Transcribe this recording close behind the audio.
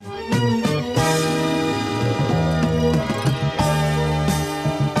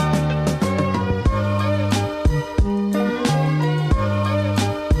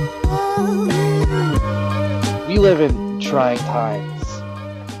We live in trying times,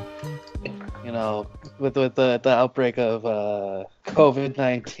 you know, with the outbreak of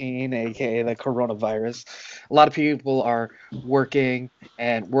COVID-19, aka the coronavirus. A lot of people are working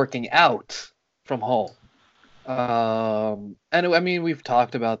and working out from home. And I mean, we've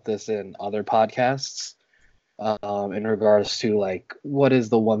talked about this in other podcasts, in regards to like what is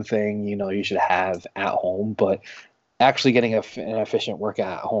the one thing you should have at home, but actually getting an efficient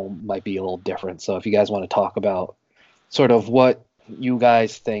workout at home might be a little different. So if you guys want to talk about sort of what you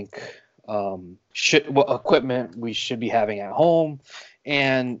guys think, what equipment we should be having at home,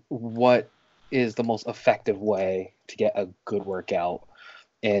 and what is the most effective way to get a good workout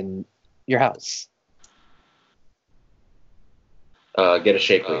in your house. Get a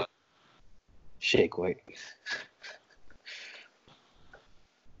shake weight. Shake weight.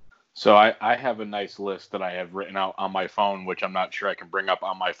 So I have a nice list that I have written out on my phone, which I'm not sure I can bring up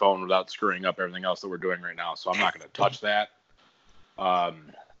on my phone without screwing up everything else that we're doing right now. So I'm not going to touch that. I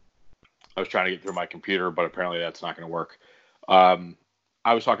was trying to get through my computer, but apparently that's not going to work.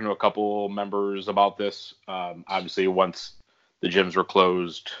 I was talking to a couple members about this. Obviously, once the gyms were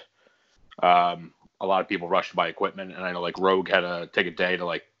closed, a lot of people rushed to buy equipment, and I know like Rogue had to take a day to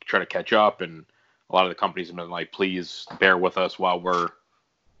like try to catch up, and a lot of the companies have been like, please bear with us while we're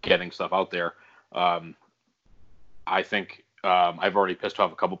getting stuff out there. I think I've already pissed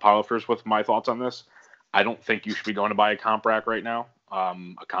off a couple powerlifters with my thoughts on this. I don't think you should be going to buy a comp rack right now,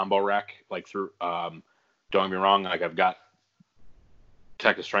 a combo rack. Like through, don't get me wrong, like I've got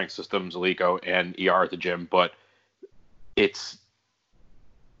Texas Strength Systems, Alico, and ER at the gym, but it's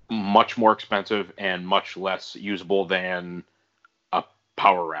much more expensive and much less usable than a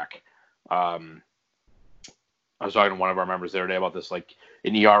power rack. I was talking to one of our members the other day about this. Like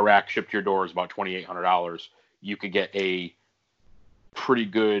an ER rack shipped to your door is about $2,800. You could get a pretty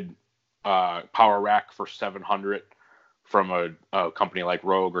good power rack for $700 from a company like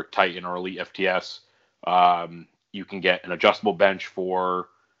Rogue or Titan or Elite FTS. You can get an adjustable bench for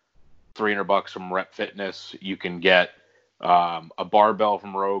 $300 from Rep Fitness. You can get a barbell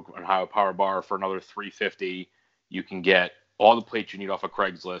from Rogue and Ohio Power Bar for another $350. You can get all the plates you need off of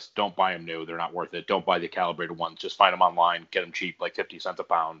Craigslist. Don't buy them new; they're not worth it. Don't buy the calibrated ones. Just find them online. Get them cheap, like 50 cents a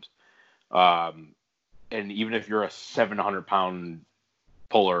pound. And even if you're a 700-pound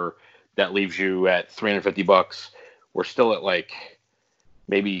puller, that leaves you at $350. We're still at like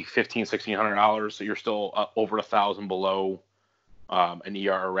maybe $1,500-$1,600. So you're still over $1,000 below an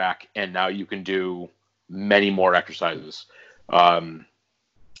ER rack, and now you can do many more exercises. I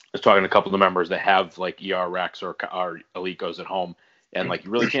was talking to a couple of the members that have like ER racks or Alicos at home, and like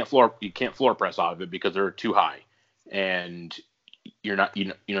you really can't floor press out of it because they're too high, and you're not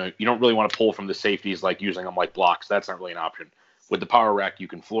you don't really want to pull from the safeties like using them like blocks. That's not really an option. With the power rack, you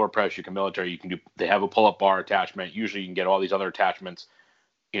can floor press, you can military, they have a pull-up bar attachment. Usually you can get all these other attachments,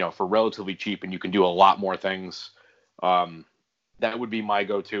 for relatively cheap, and you can do a lot more things. That would be my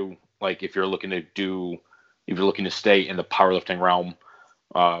go-to, like if you're looking to stay in the powerlifting realm,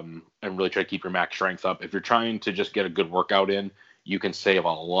 and really try to keep your max strength up. If you're trying to just get a good workout in, you can save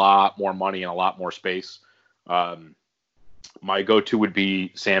a lot more money and a lot more space. My go-to would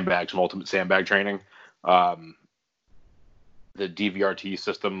be sandbags from Ultimate Sandbag Training. The DVRT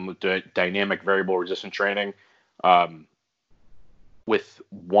system, the dynamic variable resistance training, with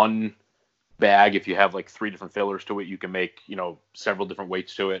one bag, if you have like 3 different fillers to it, you can make, several different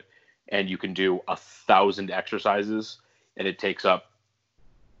weights to it, and you can do 1,000 exercises, and it takes up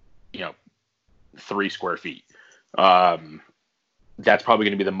 3 square feet. That's probably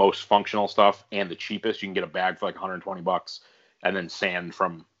going to be the most functional stuff and the cheapest. You can get a bag for like $120 and then sand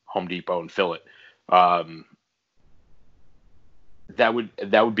from Home Depot and fill it. That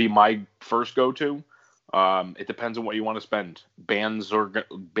would be my first go-to. It depends on what you want to spend. Bands will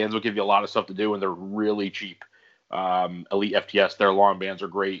give you a lot of stuff to do, and they're really cheap. Elite FTS, their long bands are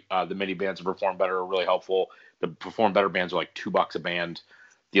great. The mini bands that perform better are really helpful. The perform better bands are like $2 a band.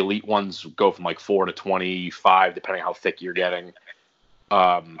 The elite ones go from like $4 to $25, depending on how thick you're getting.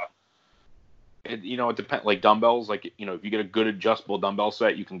 It depends. Like dumbbells, like if you get a good adjustable dumbbell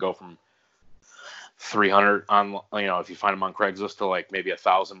set, you can go from 300 on, if you find them on Craigslist, to like maybe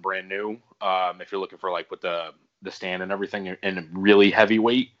 1,000 brand new. If you're looking for like with the stand and everything, and really heavy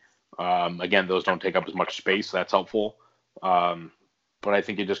weight. Again, those don't take up as much space. So that's helpful. But I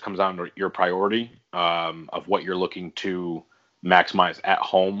think it just comes down to your priority, of what you're looking to maximize at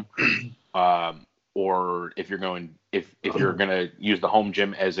home. or if you're gonna use the home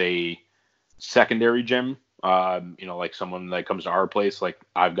gym as a secondary gym, like someone that comes to our place, like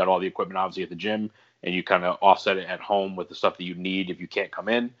I've got all the equipment obviously at the gym, and you kind of offset it at home with the stuff that you need if you can't come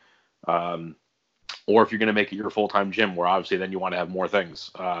in. Or if you're going to make it your full-time gym, where obviously then you want to have more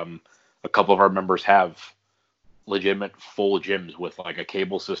things. A couple of our members have legitimate full gyms with like a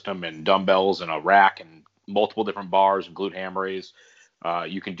cable system and dumbbells and a rack and multiple different bars and glute ham raise.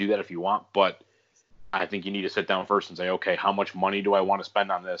 You can do that if you want, but I think you need to sit down first and say, okay, how much money do I want to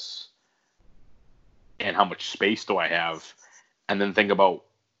spend on this? And how much space do I have? And then think about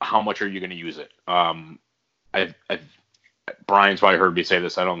how much are you going to use it? Brian's probably heard me say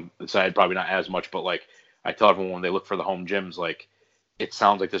this. Probably not as much, but like I tell everyone when they look for the home gyms, like it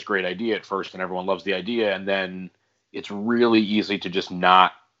sounds like this great idea at first and everyone loves the idea. And then it's really easy to just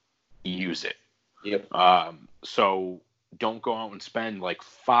not use it. Yep. So don't go out and spend like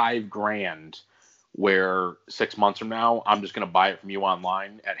 $5,000 where 6 months from now, I'm just going to buy it from you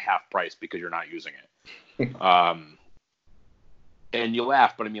online at half price because you're not using it. And you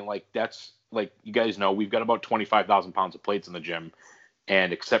laugh, but I mean, like, that's like, you guys know, we've got about 25,000 pounds of plates in the gym.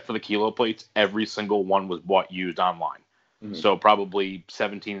 And except for the kilo plates, every single one was bought used online. Mm-hmm. So probably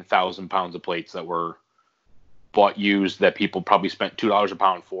 17,000 pounds of plates that were bought used that people probably spent $2 a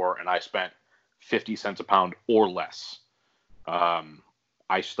pound for. And I spent 50 cents a pound or less.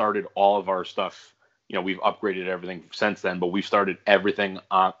 I started all of our stuff. We've upgraded everything since then, but we've started everything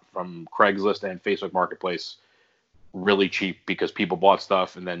from Craigslist and Facebook Marketplace really cheap because people bought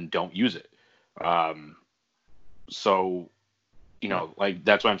stuff and then don't use it. So, like,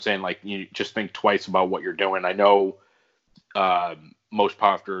 that's what I'm saying. Like, you just think twice about what you're doing. I know most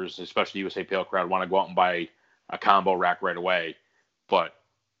powerlifters, especially USA Pale crowd, want to go out and buy a combo rack right away. But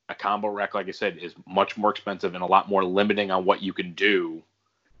a combo rack, like I said, is much more expensive and a lot more limiting on what you can do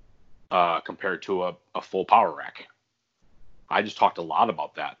compared to a full power rack. I just talked a lot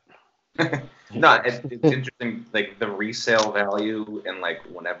about that. No, it's interesting. Like the resale value and like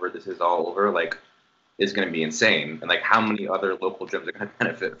whenever this is all over, like is going to be insane. And like how many other local gyms are going to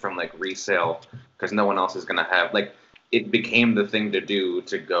benefit from like resale because no one else is going to have like it became the thing to do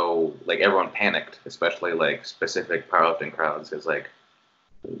to go like everyone panicked, especially like specific powerlifting crowds because like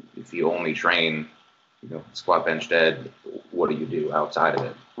if you only train, squat, bench, dead, what do you do outside of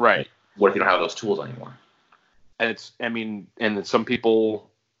it? Right. What if you don't have those tools anymore? And some people,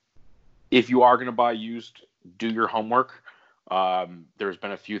 if you are going to buy used, do your homework. There's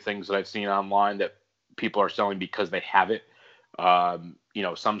been a few things that I've seen online that people are selling because they have it.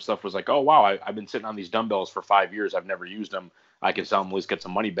 Some stuff was like, oh, wow, I've been sitting on these dumbbells for 5 years. I've never used them. I can sell them, at least get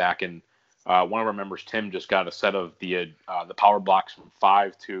some money back. And one of our members, Tim, just got a set of the power blocks from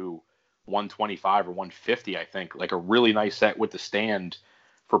 5 to 125 or 150, I think, like a really nice set with the stand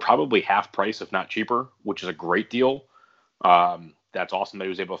for probably half price, if not cheaper, which is a great deal. That's awesome that he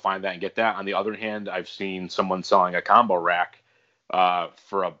was able to find that and get that. On the other hand, I've seen someone selling a combo rack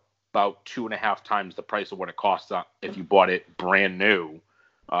for about 2.5 times the price of what it costs if you bought it brand new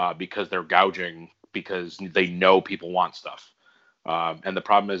because they're gouging because they know people want stuff. And the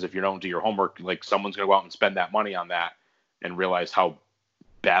problem is if you don't do your homework, like someone's going to go out and spend that money on that and realize how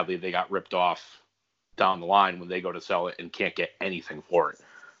badly they got ripped off down the line when they go to sell it and can't get anything for it.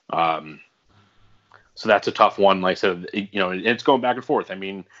 So that's a tough one. Like I said, it's going back and forth. I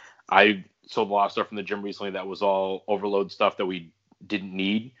mean, I sold a lot of stuff from the gym recently that was all overload stuff that we didn't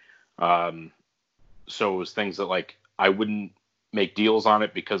need. So it was things that like I wouldn't make deals on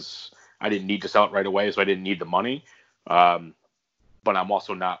it because I didn't need to sell it right away, so I didn't need the money. But I'm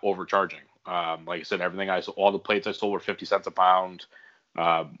also not overcharging. Like I said, all the plates I sold were 50 cents a pound.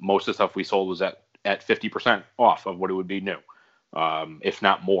 Most of the stuff we sold was at 50% off of what it would be new, if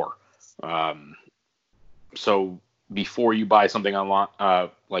not more. So before you buy something online,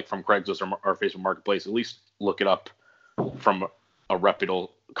 like from Craigslist or Facebook Marketplace, at least look it up from a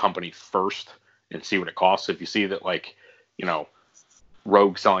reputable company first and see what it costs. If you see that, like,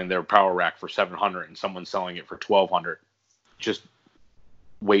 Rogue selling their power rack for $700 and someone's selling it for $1,200, just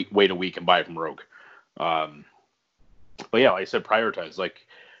wait a week and buy it from Rogue. But yeah, like I said, prioritize. Like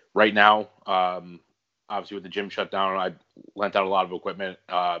right now, obviously with the gym shut down, I lent out a lot of equipment.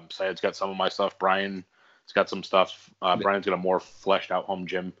 Syed's got some of my stuff. Brian's got some stuff. Brian's got a more fleshed out home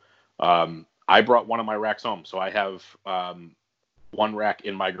gym. I brought one of my racks home. So I have one rack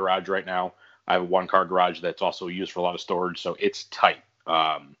in my garage right now. I have a 1-car garage that's also used for a lot of storage. So it's tight.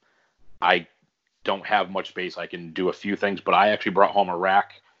 I don't have much space. I can do a few things, but I actually brought home a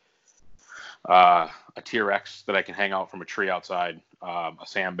rack, a TRX that I can hang out from a tree outside, a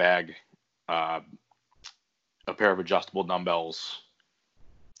sandbag, a pair of adjustable dumbbells,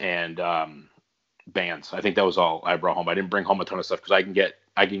 and bands. I think that was all I brought home. I didn't bring home a ton of stuff because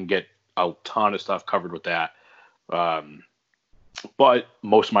I can get a ton of stuff covered with that. But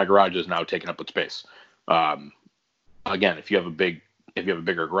most of my garage is now taken up with space. Again, if you have a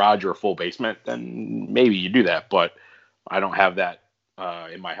bigger garage or a full basement, then maybe you do that. But I don't have that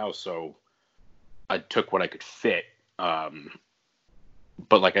in my house, so I took what I could fit.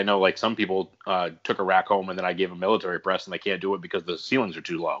 But like I know, like some people took a rack home and then I gave them military press and they can't do it because the ceilings are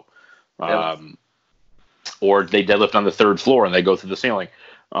too low. Or they deadlift on the third floor and they go through the ceiling.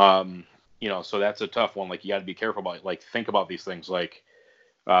 So that's a tough one. Like you got to be careful about it. Like think about these things. Like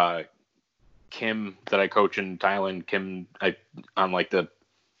Kim that I coach in Thailand, on like the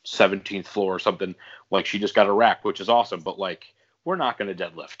 17th floor or something, like she just got a rack, which is awesome. But like we're not going to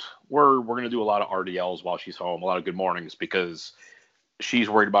deadlift. We're going to do a lot of RDLs while she's home, a lot of good mornings because she's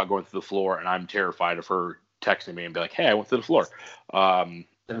worried about going through the floor and I'm terrified of her texting me and be like, hey, I went through the floor.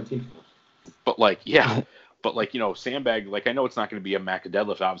 17th. But like, yeah. But like, sandbag, like I know it's not going to be a Mac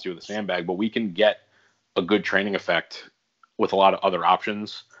deadlift obviously with a sandbag, but we can get a good training effect with a lot of other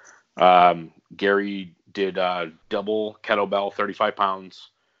options. Gary did double kettlebell, 35 pounds,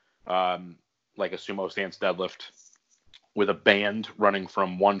 like a sumo stance deadlift with a band running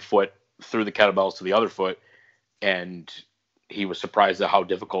from one foot through the kettlebells to the other foot. And he was surprised at how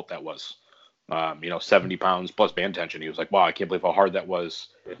difficult that was. 70 pounds plus band tension. He was like, wow, I can't believe how hard that was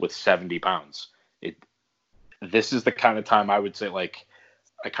with 70 pounds. This is the kind of time I would say, like,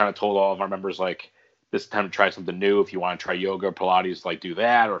 I kind of told all of our members, like, this is time to try something new. If you want to try yoga, Pilates, like do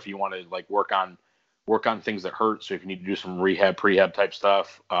that. Or if you want to like work on things that hurt. So if you need to do some rehab, prehab type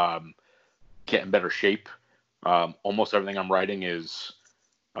stuff, get in better shape. Almost everything I'm writing is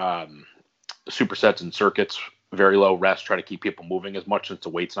supersets and circuits, very low rest, try to keep people moving as much since the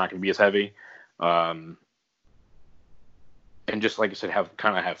weight's not going to be as heavy. And just like I said, have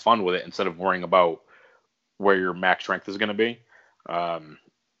fun with it instead of worrying about where your max strength is going to be.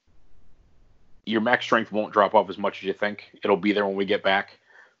 Your max strength won't drop off as much as you think. It'll be there when we get back.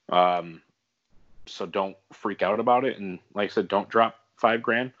 So don't freak out about it. And like I said, don't drop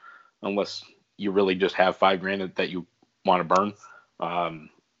 $5,000 unless you really just have $5,000 that you want to burn.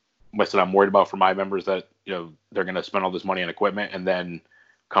 Like I said, I'm worried about for my members that, they're going to spend all this money on equipment and then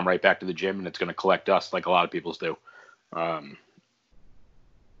come right back to the gym and it's going to collect dust like a lot of people's do. I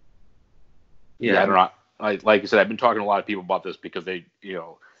don't know. Like I said, I've been talking to a lot of people about this because they,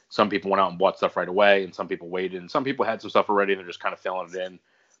 some people went out and bought stuff right away and some people waited and some people had some stuff already and they're just kind of filling it in.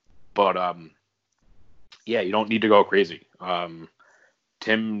 But, you don't need to go crazy.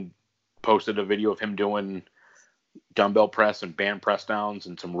 Tim posted a video of him doing dumbbell press and band press downs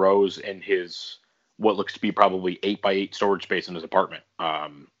and some rows in his, what looks to be probably 8x8 storage space in his apartment.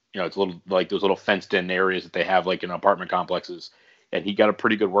 It's a little like those little fenced in areas that they have like in apartment complexes. And he got a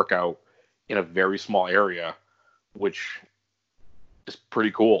pretty good workout in a very small area, which is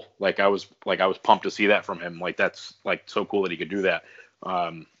pretty cool. Like I was pumped to see that from him. Like that's like so cool that he could do that.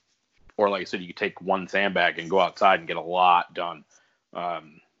 Or like I said, you could take one sandbag and go outside and get a lot done.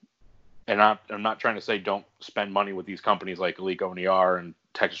 And I'm not trying to say don't spend money with these companies like Eleiko and ER and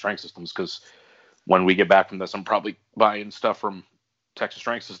Texas Strength Systems, because when we get back from this, I'm probably buying stuff from Texas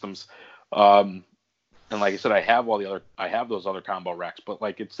Strength Systems. And like I said, I have those other combo racks, but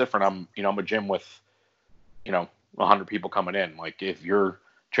like it's different. I'm a gym with, 100 people coming in. Like if you're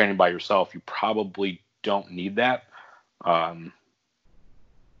training by yourself, you probably don't need that.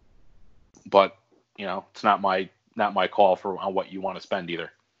 But it's not my call on what you want to spend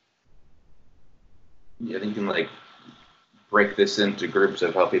either. Yeah, I think you can break this into groups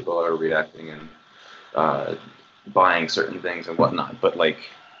of how people are reacting and buying certain things and whatnot. But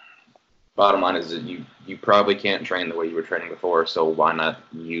bottom line is that you probably can't train the way you were training before, so why not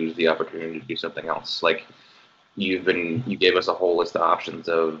use the opportunity to do something else? You gave us a whole list of options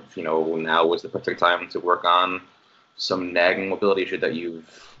of, now was the perfect time to work on some nagging mobility issue that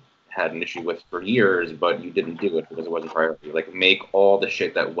you've had an issue with for years, but you didn't do it because it wasn't priority. Make all the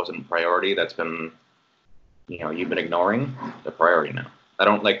shit that wasn't priority that's been, you've been ignoring, the priority now. I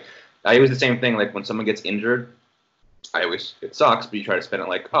always the same thing, when someone gets injured, it sucks, but you try to spin it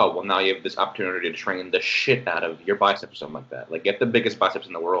now you have this opportunity to train the shit out of your biceps or something like that. Get the biggest biceps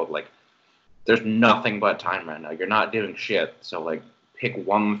in the world. There's nothing but time right now. You're not doing shit. So pick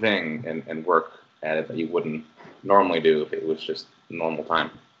one thing and work at it that you wouldn't normally do if it was just normal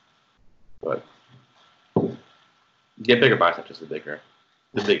time. But get bigger biceps, just the bigger.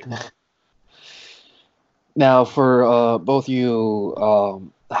 Now, for both you,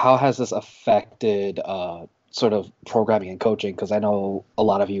 how has this affected sort of programming and coaching? Because I know a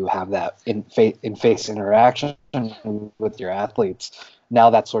lot of you have that in-face interaction with your athletes. Now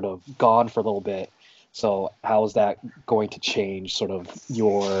that's sort of gone for a little bit. So how is that going to change sort of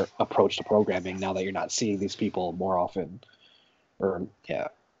your approach to programming now that you're not seeing these people more often? Or yeah.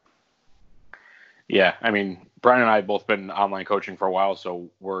 Yeah, I mean, Brian and I have both been online coaching for a while, so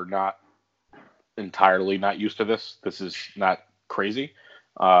we're not entirely not used to this. This is not crazy.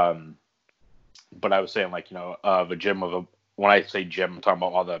 But I was saying, like, when I say gym, I'm talking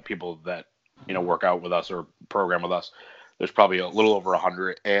about all the people that, work out with us or program with us. There's probably a little over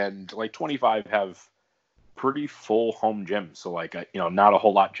 100, and like 25 have pretty full home gyms. So like, not a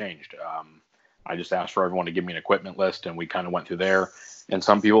whole lot changed. I just asked for everyone to give me an equipment list, and we kind of went through there. And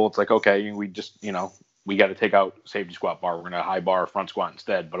some people, it's like, okay, we just, we got to take out safety squat bar. We're going to high bar front squat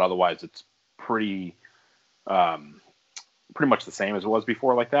instead. But otherwise, it's pretty much the same as it was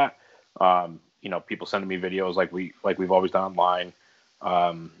before, like that. People sending me videos like we've always done online.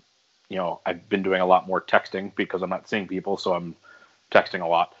 I've been doing a lot more texting because I'm not seeing people, so I'm texting a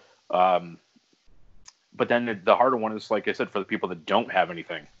lot. But then the harder one is, like I said, for the people that don't have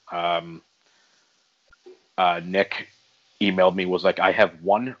anything. Nick emailed me, was like, I have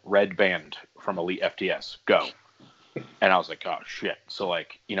one red band from Elite FTS. Go. And I was like, oh, shit. So,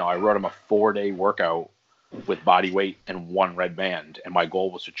 like, I wrote him a 4-day workout with body weight and one red band. And my goal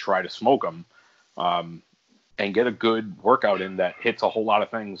was to try to smoke him and get a good workout in that hits a whole lot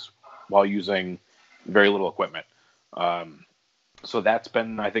of things while using very little equipment. So that's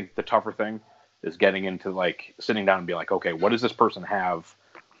been, I think, the tougher thing, is getting into, like, sitting down and be like, okay, what does this person have?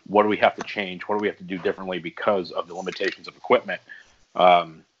 What do we have to change? What do we have to do differently because of the limitations of equipment?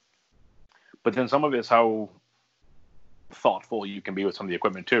 But then some of it is how thoughtful you can be with some of the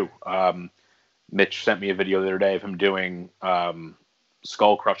equipment too. Mitch sent me a video the other day of him doing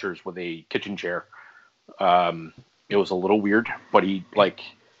skull crushers with a kitchen chair. It was a little weird, but he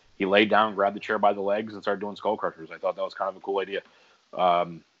laid down, grabbed the chair by the legs, and started doing skull crushers. I thought that was kind of a cool idea.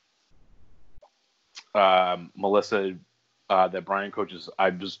 Melissa, that Brian coaches, I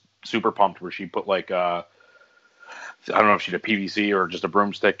was super pumped, where she put I don't know if she did PVC or just a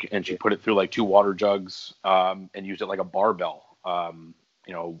broomstick, and she put it through like 2 water jugs and used it like a barbell. A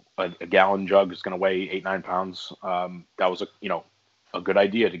gallon jug is going to weigh 8-9 pounds. That was a good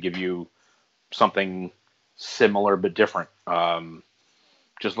idea to give you something similar but different.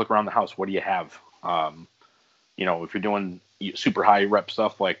 Just look around the house. What do you have? If you're doing super high rep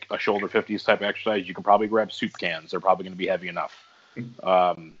stuff like a shoulder 50s type exercise, you can probably grab soup cans. They're probably going to be heavy enough.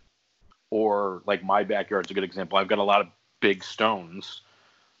 Or like my backyard's a good example. I've got a lot of big stones.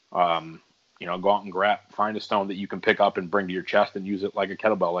 Go out and find a stone that you can pick up and bring to your chest and use it like a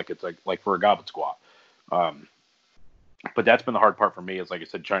kettlebell, like it's like for a goblet squat. But that's been the hard part for me, is, like I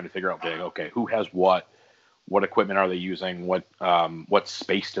said, trying to figure out, okay, who has what equipment are they using? What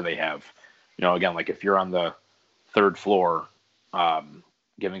space do they have? Again, like if you're on the 3rd floor,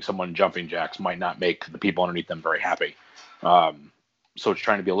 giving someone jumping jacks might not make the people underneath them very happy. So it's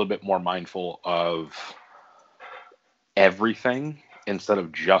trying to be a little bit more mindful of everything instead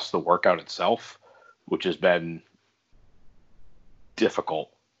of just the workout itself, which has been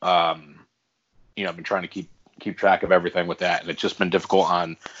difficult. I've been trying to keep track of everything with that, and it's just been difficult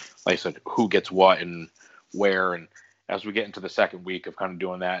on, like I said, who gets what and where. And as we get into the second week of kind of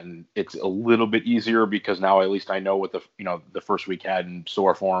doing that, and it's a little bit easier because now at least I know what the first week had in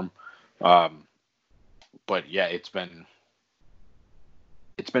store form. But yeah, it's been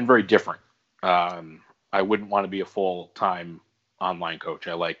very different. I wouldn't want to be a full-time online coach.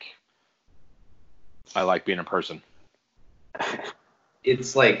 I like being in person.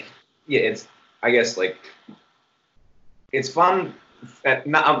 It's like, yeah, I guess like, it's fun. Fun's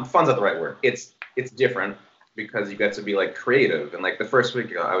not the right word. It's different because you get to be like creative. And like the first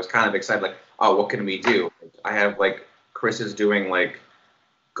week, I was kind of excited, like, oh, what can we do? I have like, Chris is doing like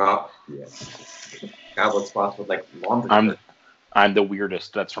goblet spots with like laundry. I'm the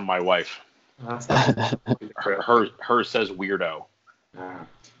weirdest. That's from my wife. Her says weirdo.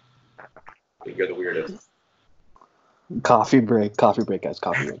 You're the weirdest. Coffee break, guys.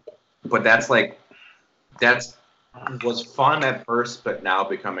 Coffee break. But was fun at first, but now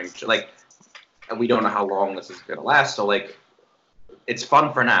becoming like, we don't know how long this is gonna last. So like, it's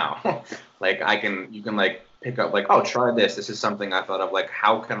fun for now. Like you can like pick up like, oh, try this. This is something I thought of. Like,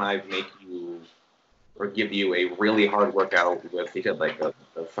 how can I make you or give you a really hard workout with, he said, like a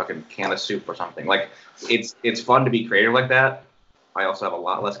fucking can of soup or something. Like, it's fun to be creative like that. I also have a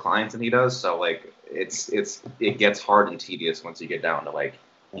lot less clients than he does, so like it gets hard and tedious once you get down to like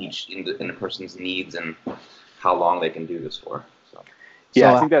each in the person's needs and how long they can do this for. So.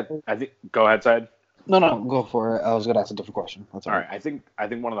 Yeah, I think. Go ahead, Syed. No, go for it. I was gonna ask a different question. That's all right. I think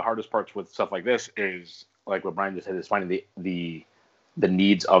one of the hardest parts with stuff like this is, like what Brian just said, is finding the the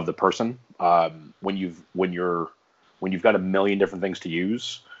needs of the person. When you've got a million different things to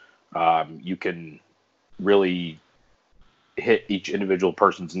use, you can really hit each individual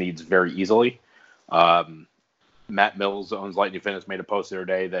person's needs very easily. Matt Mills owns Lightning Fitness made a post the other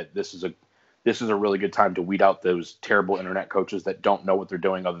day that this is a really good time to weed out those terrible internet coaches that don't know what they're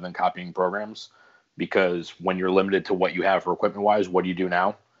doing other than copying programs. Because when you're limited to what you have for equipment wise, what do you do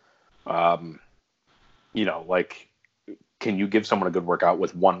now? Like, can you give someone a good workout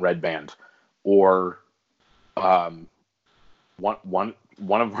with one red band? Or one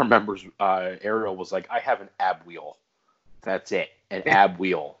of our members, Ariel, was like, I have an ab wheel. That's it, an ab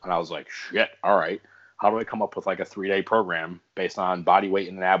wheel. And I was like, shit, all right. How do I come up with like a 3-day program based on body weight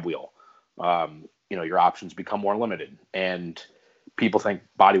and an ab wheel? Your options become more limited. And people think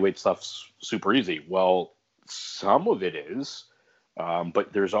body weight stuff's super easy. Well, some of it is,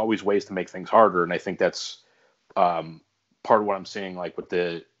 but there's always ways to make things harder. And I think that's part of what I'm seeing, like with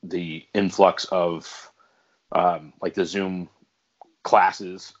the influx of like the Zoom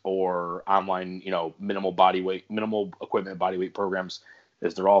classes or online, minimal equipment body weight programs,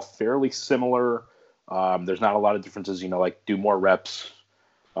 is they're all fairly similar. There's not a lot of differences, like do more reps.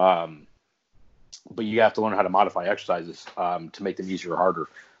 But you have to learn how to modify exercises to make them easier or harder.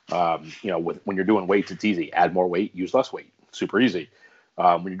 When you're doing weights, it's easy. Add more weight, use less weight. Super easy.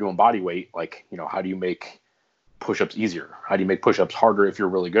 When you're doing body weight, like, how do you make push-ups easier? How do you make push-ups harder if you're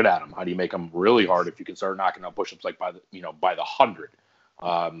really good at them? How do you make them really hard if you can start knocking out push-ups like by the 100?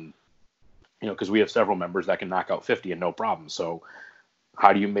 Because we have several members that can knock out 50 and no problem. So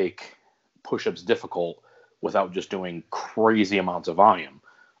how do you make push-ups difficult without just doing crazy amounts of volume?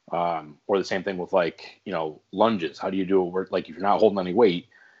 Or the same thing with lunges. How do you do it where, like, if you're not holding any weight,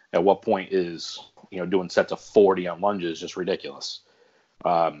 at what point is, doing sets of 40 on lunges just ridiculous?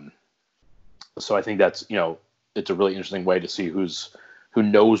 So I think that's, it's a really interesting way to see who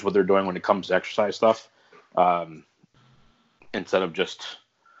knows what they're doing when it comes to exercise stuff. Instead of just,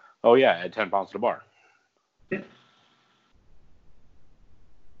 oh yeah, add 10 pounds to the bar. Yeah.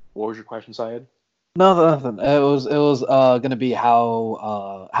 What was your question, Syed? No, nothing. It was gonna be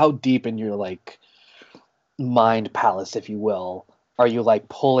how deep in your like mind palace, if you will, are you like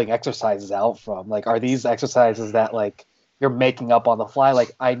pulling exercises out from? Like, are these exercises that like you're making up on the fly?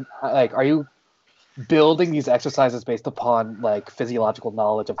 Like, are you building these exercises based upon like physiological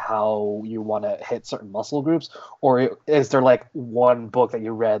knowledge of how you want to hit certain muscle groups, or is there like one book that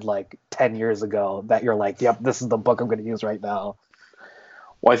you read like 10 years ago that you're like, yep, this is the book I'm going to use right now?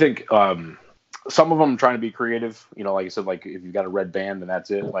 Well, I think some of them trying to be creative, like I said, like if you've got a red band and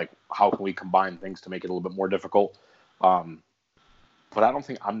that's it, like how can we combine things to make it a little bit more difficult? But I don't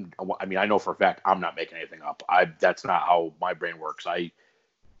think I know for a fact I'm not making anything up. That's not how my brain works. I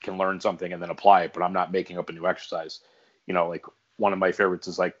can learn something and then apply it, but I'm not making up a new exercise. Like one of my favorites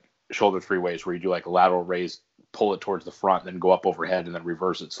is like shoulder 3 ways, where you do like a lateral raise, pull it towards the front, then go up overhead and then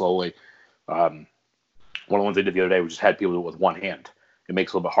reverse it slowly. One of the ones I did the other day, we just had people do it with one hand. It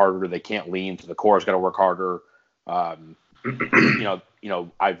makes it a little bit harder. They can't lean, so the core's got to work harder. I've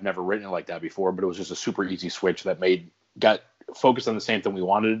never written it like that before, but it was just a super easy switch that got focused on the same thing we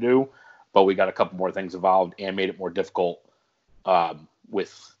wanted to do, but we got a couple more things involved and made it more difficult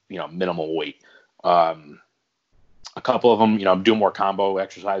with minimal weight. A couple of them, I'm doing more combo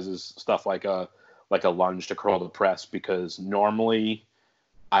exercises, stuff like a lunge to curl the press, because normally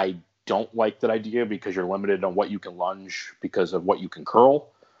I don't like that idea because you're limited on what you can lunge because of what you can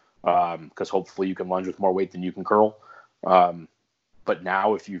curl. Because hopefully you can lunge with more weight than you can curl. But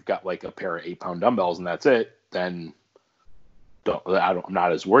now if you've got like a pair of 8-pound dumbbells and that's it, then I'm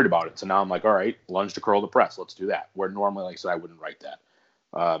not as worried about it. So now I'm like, all right, lunge to curl the press. Let's do that. Where normally, like I said, I wouldn't write that.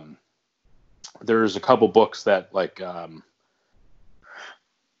 There's a couple books that like I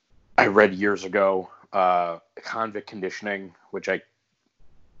read years ago, Convict Conditioning, which I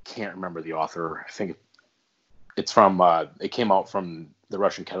can't remember the author. I think it's from it came out from the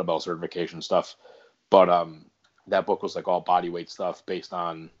Russian kettlebell certification stuff, but that book was like all body weight stuff based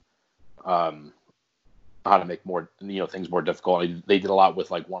on how to make more things more difficult. They did a lot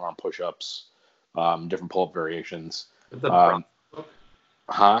with like one-arm push-ups, different pull-up variations. The Bronson book?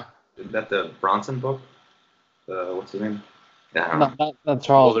 Huh? Is that the Bronson book? What's his name? No, not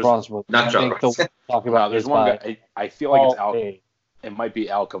Charles Bronson. Not Charles Bronson. Talking about there's one guy. I feel like it's Al. Day. It might be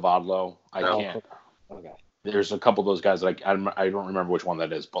Al Cavadlo. I can't. Okay. There's a couple of those guys that I don't remember which one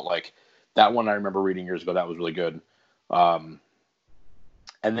that is, but like that one I remember reading years ago. That was really good. And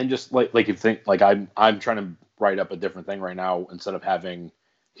then just like you think, like I'm trying to write up a different thing right now. Instead of having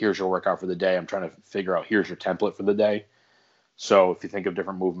here's your workout for the day, I'm trying to figure out here's your template for the day. So if you think of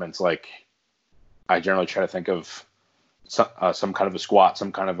different movements, like I generally try to think of some kind of a squat,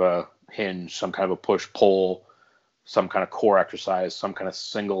 some kind of a hinge, some kind of a push pull, some kind of core exercise, some kind of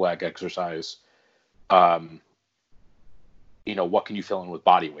single leg exercise. What can you fill in with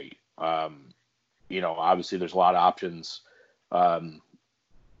body weight? Obviously there's a lot of options.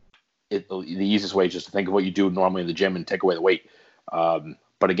 The easiest way is just to think of what you do normally in the gym and take away the weight.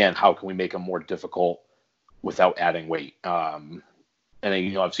 But again, how can we make them more difficult without adding weight? And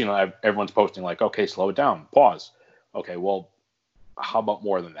I've seen everyone's posting like, okay, slow it down, pause. Okay, well, how about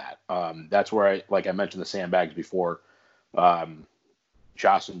more than that? That's where I mentioned the sandbags before.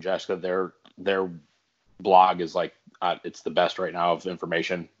 Josh and Jessica, their blog is it's the best right now of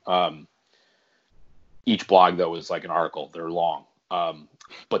information. Each blog though is like an article. They're long.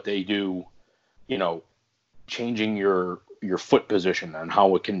 But they do, changing your foot position and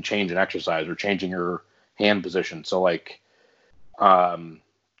how it can change an exercise, or changing your hand position. So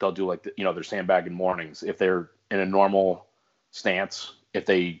they'll do their sandbagging mornings. If they're in a normal stance, if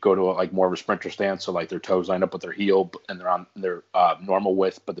they go to more of a sprinter stance, so their toes lined up with their heel and they're on their normal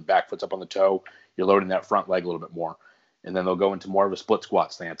width, but the back foot's up on the toe, you're loading that front leg a little bit more. And then they'll go into more of a split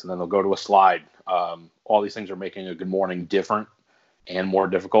squat stance, and then they'll go to a slide. All these things are making a good morning different and more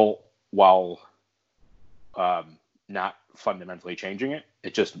difficult, while not fundamentally changing it.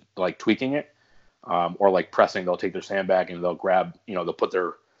 It's just tweaking it, or pressing. They'll take their sandbag and they'll grab, they'll put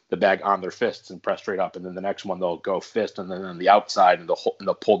the bag on their fists and press straight up, and then the next one they'll go fist and then on the outside, and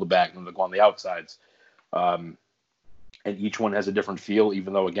they'll pull the bag, and then they'll go on the outsides. And each one has a different feel,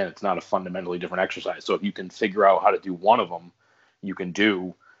 even though, again, it's not a fundamentally different exercise. So if you can figure out how to do one of them, you can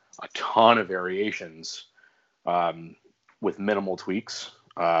do a ton of variations with minimal tweaks.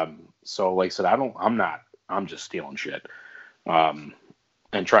 So like I said, I'm just stealing shit and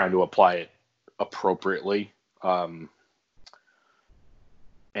trying to apply it appropriately. And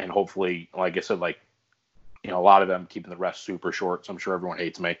hopefully, like I said, a lot of them keeping the rest super short. So I'm sure everyone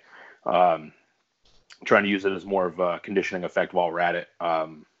hates me. Trying to use it as more of a conditioning effect while we're at it. But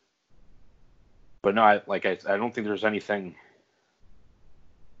no, I don't think there's anything.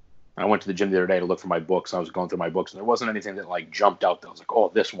 I went to the gym the other day to look for my books. I was going through my books, and there wasn't anything that jumped out that I was like,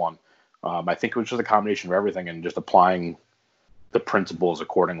 oh, this one. I think it was just a combination of everything and just applying the principles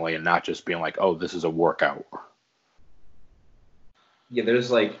accordingly, and not just being like, oh, this is a workout. Yeah,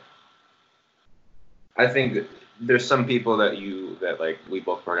 there's I think there's some people that we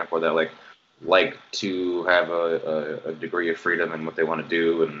both program for that like to have a degree of freedom in what they want to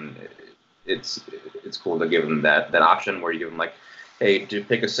do, and it's cool to give them that option where you give them hey, do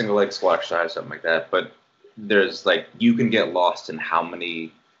pick a single leg squat exercise, something like that. But there's you can get lost in how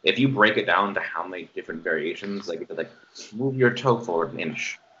many, if you break it down to how many different variations, move your toe forward an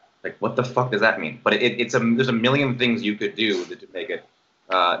inch. What the fuck does that mean? But there's a million things you could do to make it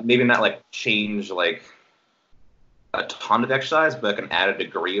maybe not change a ton of exercise, but can add a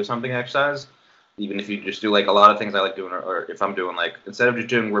degree of something exercise. Even if you just do a lot of things I like doing, or if I'm doing instead of just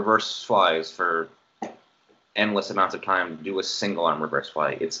doing reverse flies for endless amounts of time, do a single arm reverse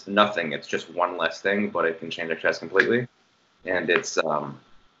fly. It's nothing. It's just one less thing, but it can change exercise completely. And it's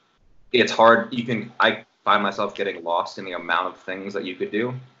hard. I find myself getting lost in the amount of things that you could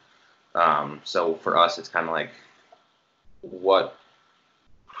do. So for us, it's kind of what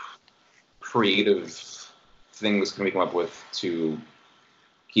creative things can we come up with to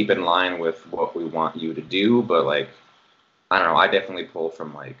keep in line with what we want you to do. But I don't know, I definitely pull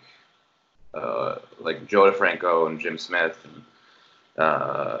from Joe DeFranco and Jim Smith and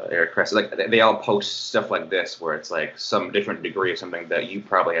Eric Kress. They all post stuff like this where it's some different degree of something that you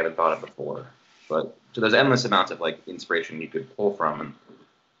probably haven't thought of before. But so there's endless amounts of inspiration you could pull from, and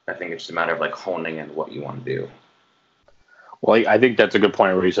I think it's just a matter of honing in what you want to do. Well, I think that's a good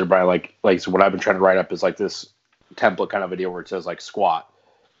point where you said, Brian, so what I've been trying to write up is this template kind of video where it says squat,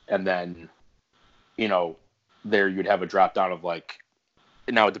 and then, there you'd have a drop down of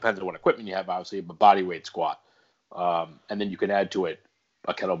now it depends on what equipment you have, obviously, but body weight squat. And then you can add to it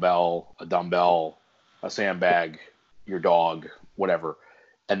a kettlebell, a dumbbell, a sandbag, your dog, whatever.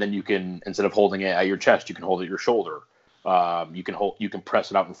 And then you can, instead of holding it at your chest, you can hold it at your shoulder. You can press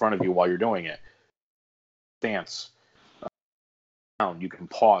it out in front of you while you're doing it. Stance. You can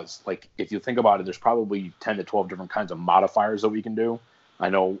pause. If you think about it, there's probably 10 to 12 different kinds of modifiers that we can do. I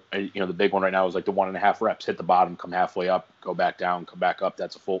know, the big one right now is the 1.5 reps, hit the bottom, come halfway up, go back down, come back up.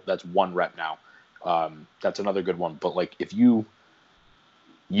 That's one rep now. That's another good one. But if you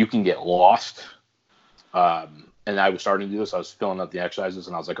can get lost. And I was starting to do this. I was filling out the exercises,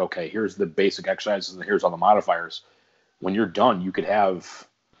 and I was like, okay, here's the basic exercises, and here's all the modifiers. When you're done, you could have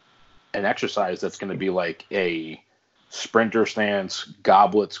an exercise that's going to be a sprinter stance,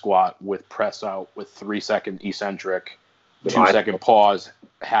 goblet squat with press out with 3-second eccentric 2-second pause,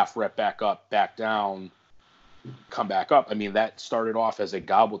 half rep back up, back down, come back up. I mean, that started off as a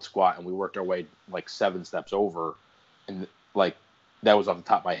goblet squat, and we worked our way like 7 steps over, and like that was off the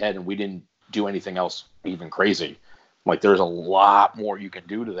top of my head, and we didn't do anything else even crazy. Like there's a lot more you can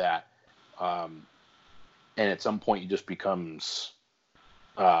do to that, and at some point, it just becomes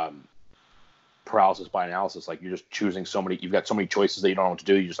paralysis by analysis. Like you're just choosing so many. You've got so many choices that you don't know what to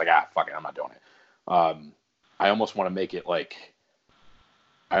do. You're just like, fuck it, I'm not doing it. I almost want to make it like.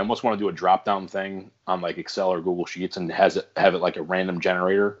 I almost want to do a drop-down thing on like Excel or Google Sheets and have it like a random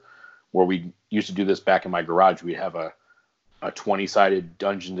generator, where we used to do this back in my garage. We'd have a 20-sided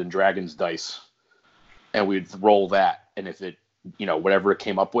Dungeons and Dragons dice, and we'd roll that. And if it, whatever it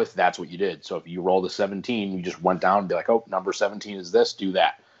came up with, that's what you did. So if you rolled a 17, you just went down and be like, oh, number 17 is this, do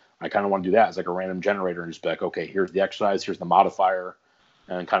that. I kind of want to do that as like a random generator and just be like, okay, here's the exercise, here's the modifier,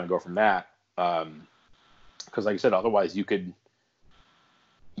 and kind of go from that. Because like I said, otherwise you could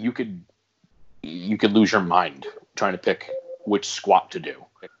lose your mind trying to pick which squat to do,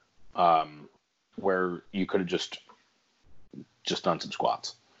 where you could have just done some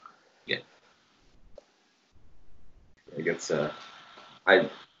squats. Yeah. I guess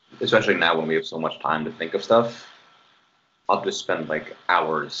especially now when we have so much time to think of stuff, I'll just spend like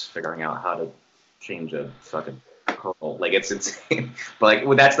hours figuring out how to change a fucking curl. Like it's insane. But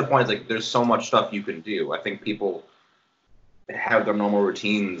like that's the point. Is like there's so much stuff you can do. I think people have their normal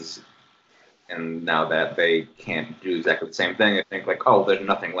routines, and now that they can't do exactly the same thing, I think like, oh, there's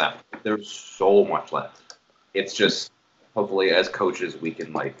nothing left. There's so much left. It's just hopefully as coaches we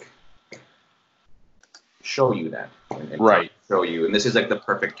can like show you that and right. Show you, and this is like the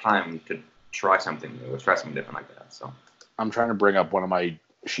perfect time to try something new or try something different like that. So I'm trying to bring up one of my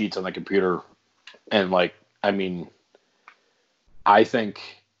sheets on the computer, and like, I mean, I think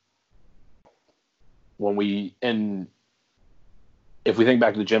if we think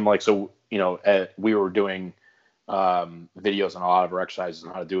back to the gym, like, so, we were doing videos on a lot of our exercises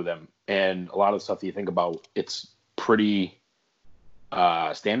and how to do them. And a lot of the stuff that you think about, it's pretty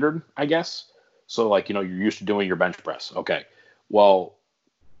standard, I guess. So, like, you're used to doing your bench press. Okay. Well,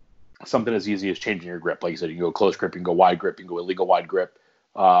 something as easy as changing your grip. Like you said, you can go close grip, you can go wide grip, you can go illegal wide grip.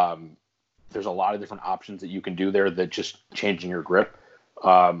 There's a lot of different options that you can do there that just changing your grip.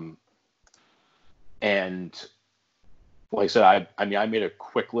 And like I said, I made a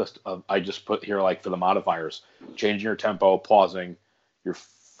quick list of, I just put here, like for the modifiers, changing your tempo, pausing, your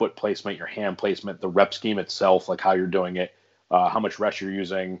foot placement, your hand placement, the rep scheme itself, like how you're doing it, how much rest you're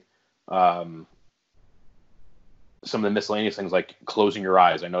using, some of the miscellaneous things like closing your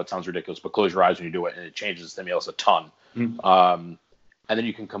eyes. I know it sounds ridiculous, but close your eyes when you do it, and it changes the stimulus a ton. Mm-hmm. And then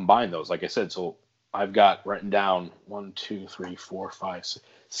you can combine those, like I said. So I've got written down 1, 2, 3, 4, 5, 6,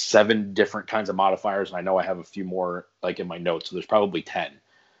 7 different kinds of modifiers, and I know I have a few more like in my notes, so there's probably 10.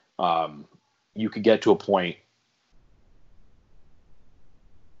 You could get to a point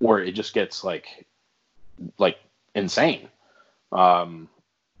where it just gets like insane.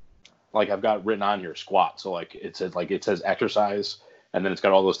 Like I've got written on here squat, so like it says exercise, and then it's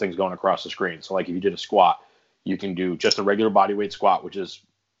got all those things going across the screen. So like if you did a squat, you can do just a regular body weight squat, which is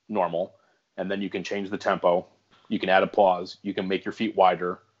normal, and then you can change the tempo. You can add a pause. You can make your feet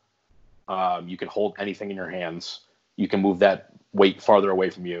wider. You can hold anything in your hands. You can move that weight farther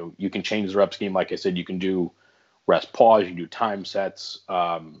away from you. You can change the rep scheme. Like I said, you can do rest pause. You can do time sets.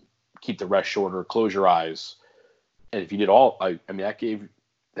 Keep the rest shorter. Close your eyes. And if you did all,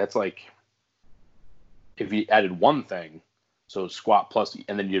 that's like, if you added one thing, so squat plus,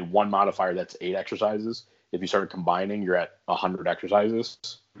 and then you did one modifier, that's 8 exercises. If you started combining, you're at 100 exercises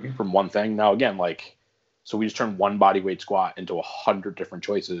from one thing. Now, again, like, so we just turned one body weight squat into 100 different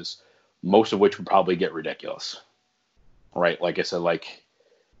choices, most of which would probably get ridiculous, right? Like I said, like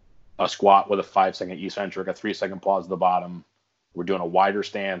a squat with a 5-second eccentric, a 3-second pause at the bottom. We're doing a wider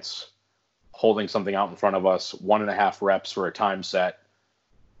stance, holding something out in front of us, 1.5 reps for a time set,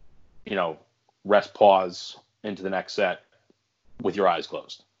 rest pause into the next set with your eyes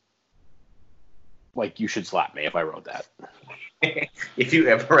closed. Like, you should slap me if I wrote that. If you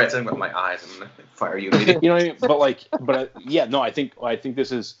ever write something with my eyes, I'm gonna fire you immediately. You know what I mean? I think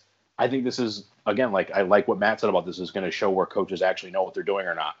this is again, like, I like what Matt said about this is going to show where coaches actually know what they're doing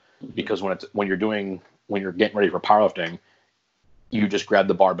or not. Because when you're getting ready for powerlifting, you just grab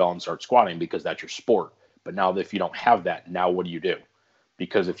the barbell and start squatting because that's your sport. But now if you don't have that, now what do?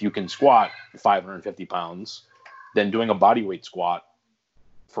 Because if you can squat 550 pounds, then doing a body weight squat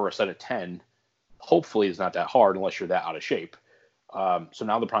for a set of 10 hopefully is not that hard unless you're that out of shape. So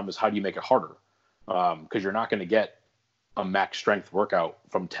now the problem is, how do you make it harder? Because you're not going to get a max strength workout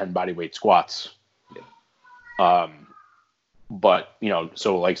from 10 body weight squats. But,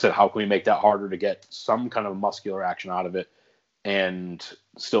 so like I said, how can we make that harder to get some kind of muscular action out of it and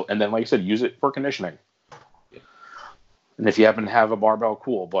then, like I said, use it for conditioning. And if you happen to have a barbell,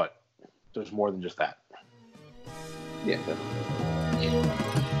 cool, but there's more than just that. Yeah, definitely.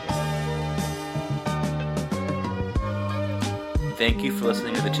 Thank you for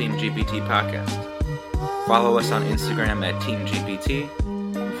listening to the Team GPT podcast. Follow us on Instagram at Team GPT.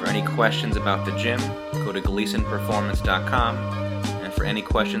 For any questions about the gym, go to GleasonPerformance.com. And for any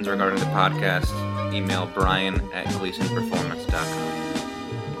questions regarding the podcast, email Brian at GleasonPerformance.com.